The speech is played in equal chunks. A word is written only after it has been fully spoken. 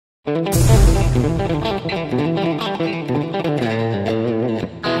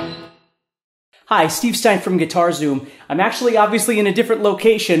Hi, Steve Stine from Guitar Zoom. I'm actually obviously in a different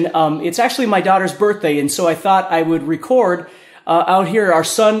location. It's actually my daughter's birthday, and so I thought I would record out here. Our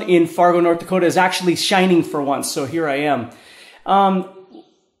sun in Fargo, North Dakota is actually shining for once, so here I am.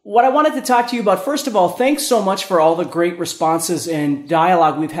 What I wanted to talk to you about, first of all, thanks so much for all the great responses and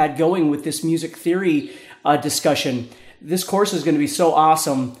dialogue we've had going with this music theory discussion. This course is going to be so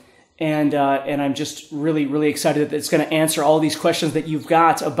awesome, and I'm just really excited that it's going to answer all these questions that you've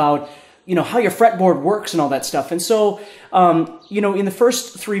got about, you know, how your fretboard works and all that stuff. And so, you know, in the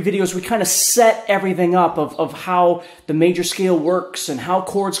first 3 videos, we kind of set everything up of how the major scale works and how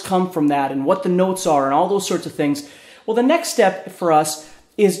chords come from that and what the notes are and all those sorts of things. Well, the next step for us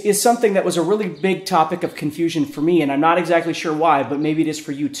is something that was a really big topic of confusion for me, and I'm not exactly sure why, but maybe it is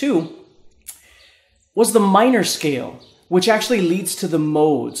for you too, was the minor scale, which actually leads to the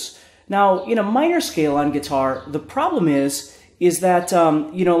modes. Now, in a minor scale on guitar, the problem is that,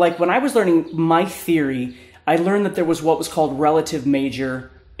 you know, like when I was learning my theory, I learned that there was what was called relative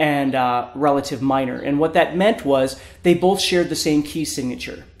major and relative minor. And what that meant was they both shared the same key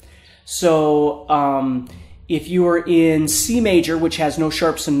signature. So if you were in C major, which has no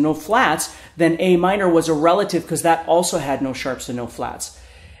sharps and no flats, then A minor was a relative because that also had no sharps and no flats.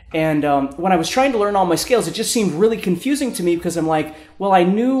 And when I was trying to learn all my scales, it just seemed really confusing to me because I'm like, well, I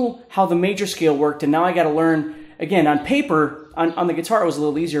knew how the major scale worked, and now I got to learn, again, on paper. On the guitar, it was a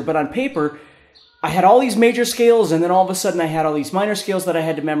little easier, but on paper, I had all these major scales, and then all of a sudden I had all these minor scales that I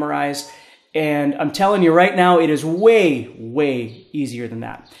had to memorize, and I'm telling you right now, it is way easier than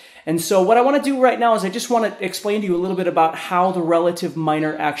that. And so what I want to do right now is I just want to explain to you a little bit about how the relative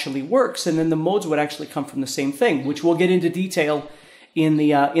minor actually works, and then the modes would actually come from the same thing, which we'll get into detail in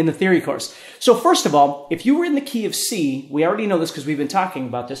the theory course. So first of all, if you were in the key of C, we already know this because we've been talking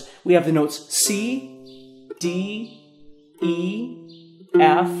about this, we have the notes C, D, E,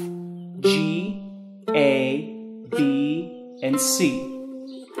 F, G, A, B, and C.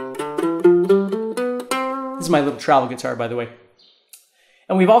 This is my little travel guitar, by the way.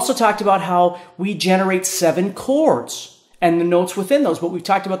 And we've also talked about how we generate 7 chords and the notes within those, but we've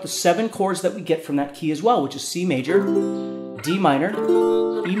talked about the 7 chords that we get from that key as well, which is C major, D minor,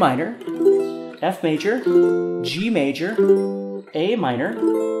 E minor, F major, G major, A minor,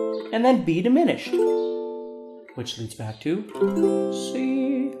 and then B diminished, which leads back to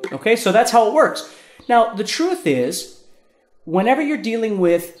C. Okay, so that's how it works. Now, the truth is, whenever you're dealing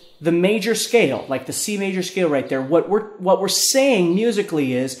with the major scale, like the C major scale right there, what we're saying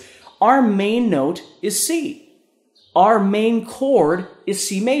musically is our main note is C. Our main chord is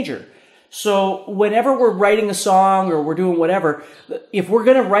C major. So whenever we're writing a song or we're doing whatever, if we're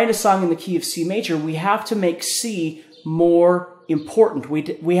going to write a song in the key of C major, we have to make C more important.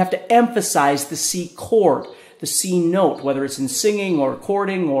 We have to emphasize the C chord, the C note, whether it's in singing or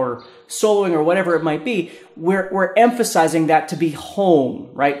recording or soloing or whatever it might be. We're emphasizing that to be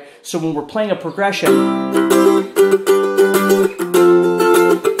home, right? So when we're playing a progression,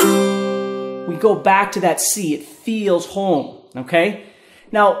 we go back to that C. It feels home, okay?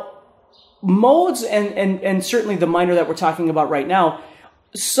 Now, modes and certainly the minor that we're talking about right now,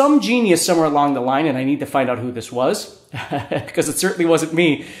 some genius somewhere along the line, and I need to find out who this was, because it certainly wasn't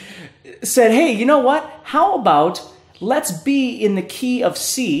me, said, hey, you know what? How about let's be in the key of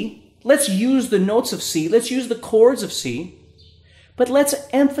C, let's use the notes of C, let's use the chords of C, but let's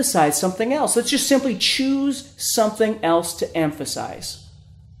emphasize something else. Let's just simply choose something else to emphasize.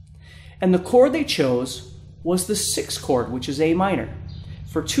 And the chord they chose was the 6th chord, which is A minor,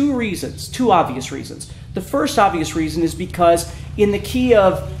 for 2 reasons, 2 obvious reasons. The first obvious reason is because in the key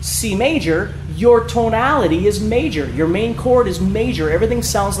of C major, your tonality is major. Your main chord is major. Everything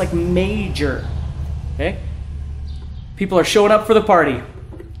sounds like major. Okay? People are showing up for the party.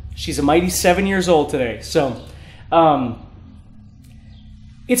 She's a mighty 7 years old today. So,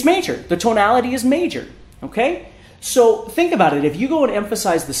 it's major. The tonality is major. Okay? So, think about it. If you go and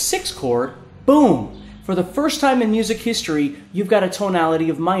emphasize the 6th chord, boom. For the first time in music history, you've got a tonality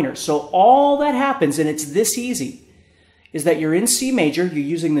of minor. So all that happens, and it's this easy, is that you're in C major, you're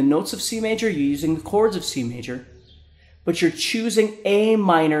using the notes of C major, you're using the chords of C major, but you're choosing A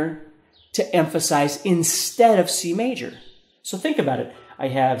minor to emphasize instead of C major. So think about it. I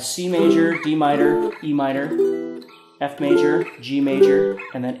have C major, D minor, E minor, F major, G major,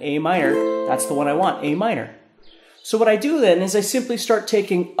 and then A minor. That's the one I want, A minor. So what I do then is I simply start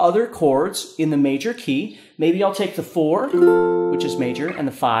taking other chords in the major key. Maybe I'll take the 4, which is major, and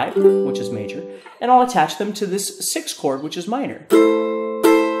the 5, which is major, and I'll attach them to this 6th chord, which is minor.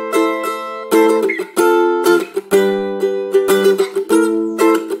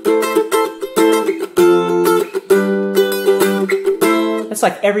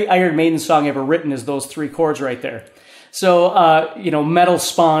 It's like every Iron Maiden song ever written is those 3 chords right there. So, you know, metal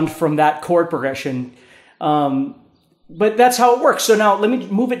spawned from that chord progression. But that's how it works. So now let me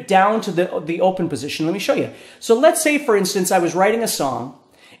move it down to the open position. Let me show you. So let's say, for instance, I was writing a song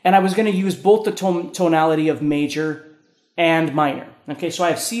and I was going to use both the tonality of major and minor. Okay, so I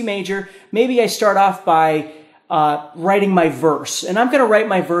have C major. Maybe I start off by writing my verse. And I'm going to write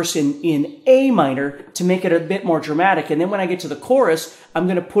my verse in A minor to make it a bit more dramatic. And then when I get to the chorus, I'm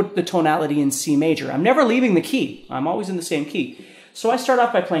going to put the tonality in C major. I'm never leaving the key. I'm always in the same key. So I start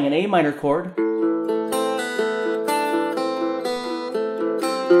off by playing an A minor chord.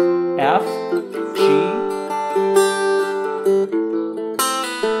 F, G,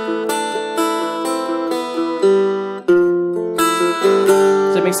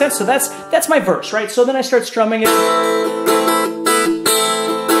 does that make sense? So that's my verse, right? So then I start strumming it.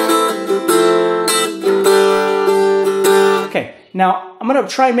 Okay, now I'm going to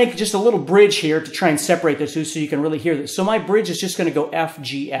try and make just a little bridge here to try and separate the two so you can really hear this. So my bridge is just going to go F,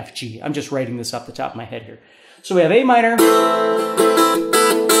 G, F, G. I'm just writing this off the top of my head here. So we have A minor.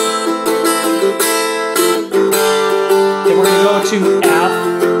 Then we're going to go to F,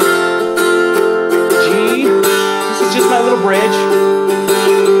 G. This is just my little bridge.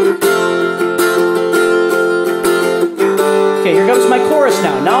 Okay, here comes my chorus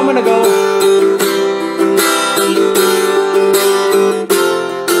now. Now I'm going to go.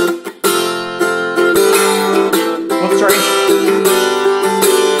 Whoops, sorry.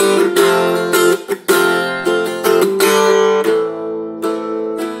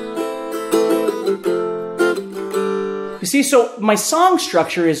 You see, so my song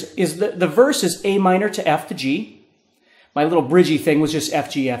structure is the verse is A minor to F to G. My little bridgey thing was just F,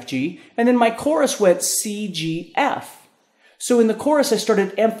 G, F, G. And then my chorus went C, G, F. So in the chorus, I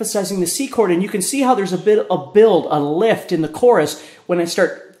started emphasizing the C chord, and you can see how there's a build, a lift in the chorus when I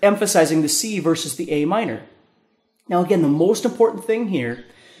start emphasizing the C versus the A minor. Now again, the most important thing here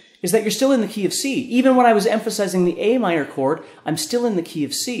is that you're still in the key of C. Even when I was emphasizing the A minor chord, I'm still in the key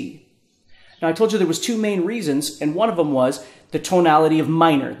of C. Now, I told you there was 2 main reasons, and one of them was the tonality of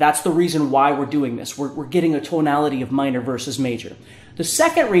minor. That's the reason why we're doing this. We're getting a tonality of minor versus major. The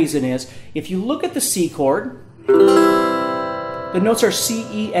second reason is, if you look at the C chord, the notes are C,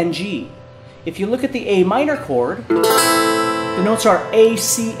 E, and G. If you look at the A minor chord, the notes are A,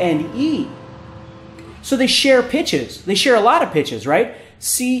 C, and E. So they share pitches. They share a lot of pitches, right?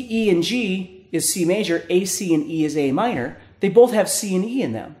 C, E, and G is C major, A, C, and E is A minor. They both have C and E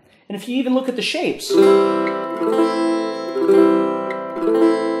in them. And if you even look at the shapes,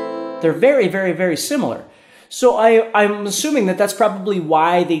 they're very, very, very similar. So I'm assuming that that's probably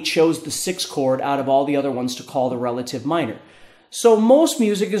why they chose the 6th chord out of all the other ones to call the relative minor. So most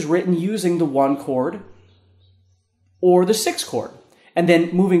music is written using the 1 chord or the 6th chord, and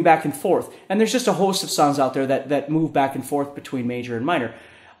then moving back and forth. And there's just a host of songs out there that move back and forth between major and minor.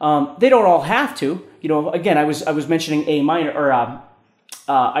 They don't all have to. You know, again, I was mentioning A minor, or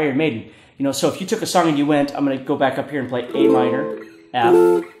Iron Maiden. You know, so if you took a song and you went, I'm going to go back up here and play A minor,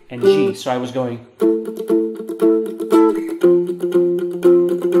 F, and G. So I was going.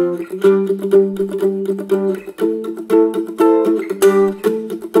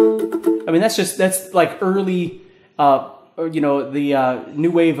 I mean, that's like early, you know, the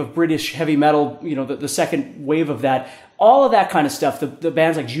new wave of British heavy metal, you know, the second wave of that. All of that kind of stuff, the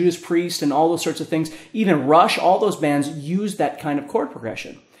bands like Judas Priest and all those sorts of things, even Rush, all those bands used that kind of chord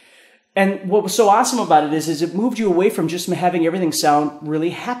progression. And what was so awesome about it is it moved you away from just having everything sound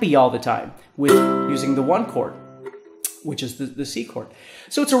really happy all the time with using the 1 chord, which is the C chord.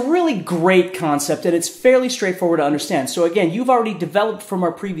 So it's a really great concept, and it's fairly straightforward to understand. So again, you've already developed from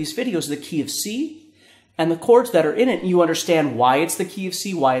our previous videos the key of C and the chords that are in it, and you understand why it's the key of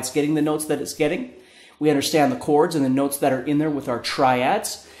C, why it's getting the notes that it's getting. We understand the chords and the notes that are in there with our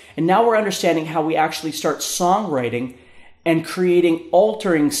triads. And now we're understanding how we actually start songwriting and creating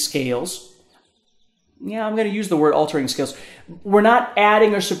altering scales. Yeah, I'm going to use the word altering scales. We're not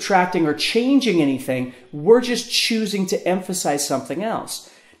adding or subtracting or changing anything. We're just choosing to emphasize something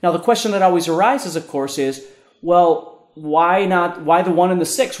else. Now, the question that always arises, of course, is, well, why the 1 and the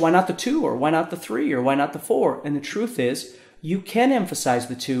 6? Why not the 2? Or why not the 3? Or why not the 4? And the truth is, you can emphasize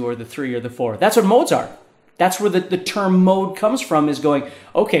the 2 or the 3 or the 4. That's what modes are. That's where the term mode comes from, is going,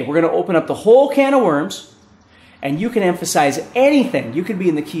 okay, we're going to open up the whole can of worms, and you can emphasize anything. You can be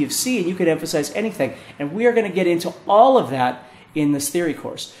in the key of C, and you can emphasize anything. And we are going to get into all of that in this theory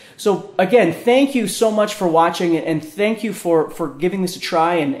course. So again, thank you so much for watching, and thank you for giving this a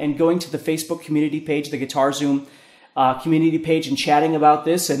try and going to the Facebook community page, the Guitar Zoom community page and chatting about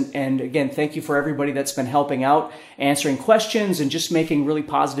this. And again, thank you for everybody that's been helping out, answering questions, and just making really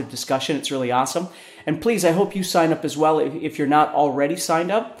positive discussion. It's really awesome. And please, I hope you sign up as well if you're not already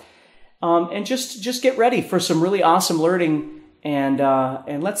signed up. And just get ready for some really awesome learning. And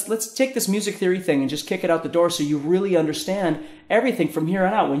let's take this music theory thing and just kick it out the door so you really understand everything from here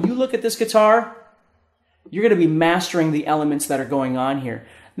on out. When you look at this guitar, you're going to be mastering the elements that are going on here.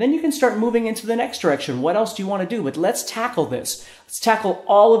 Then you can start moving into the next direction. What else do you want to do? But let's tackle this. Let's tackle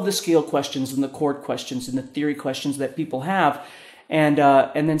all of the scale questions and the chord questions and the theory questions that people have, and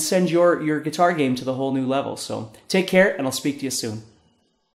then send your guitar game to the whole new level. So take care, and I'll speak to you soon.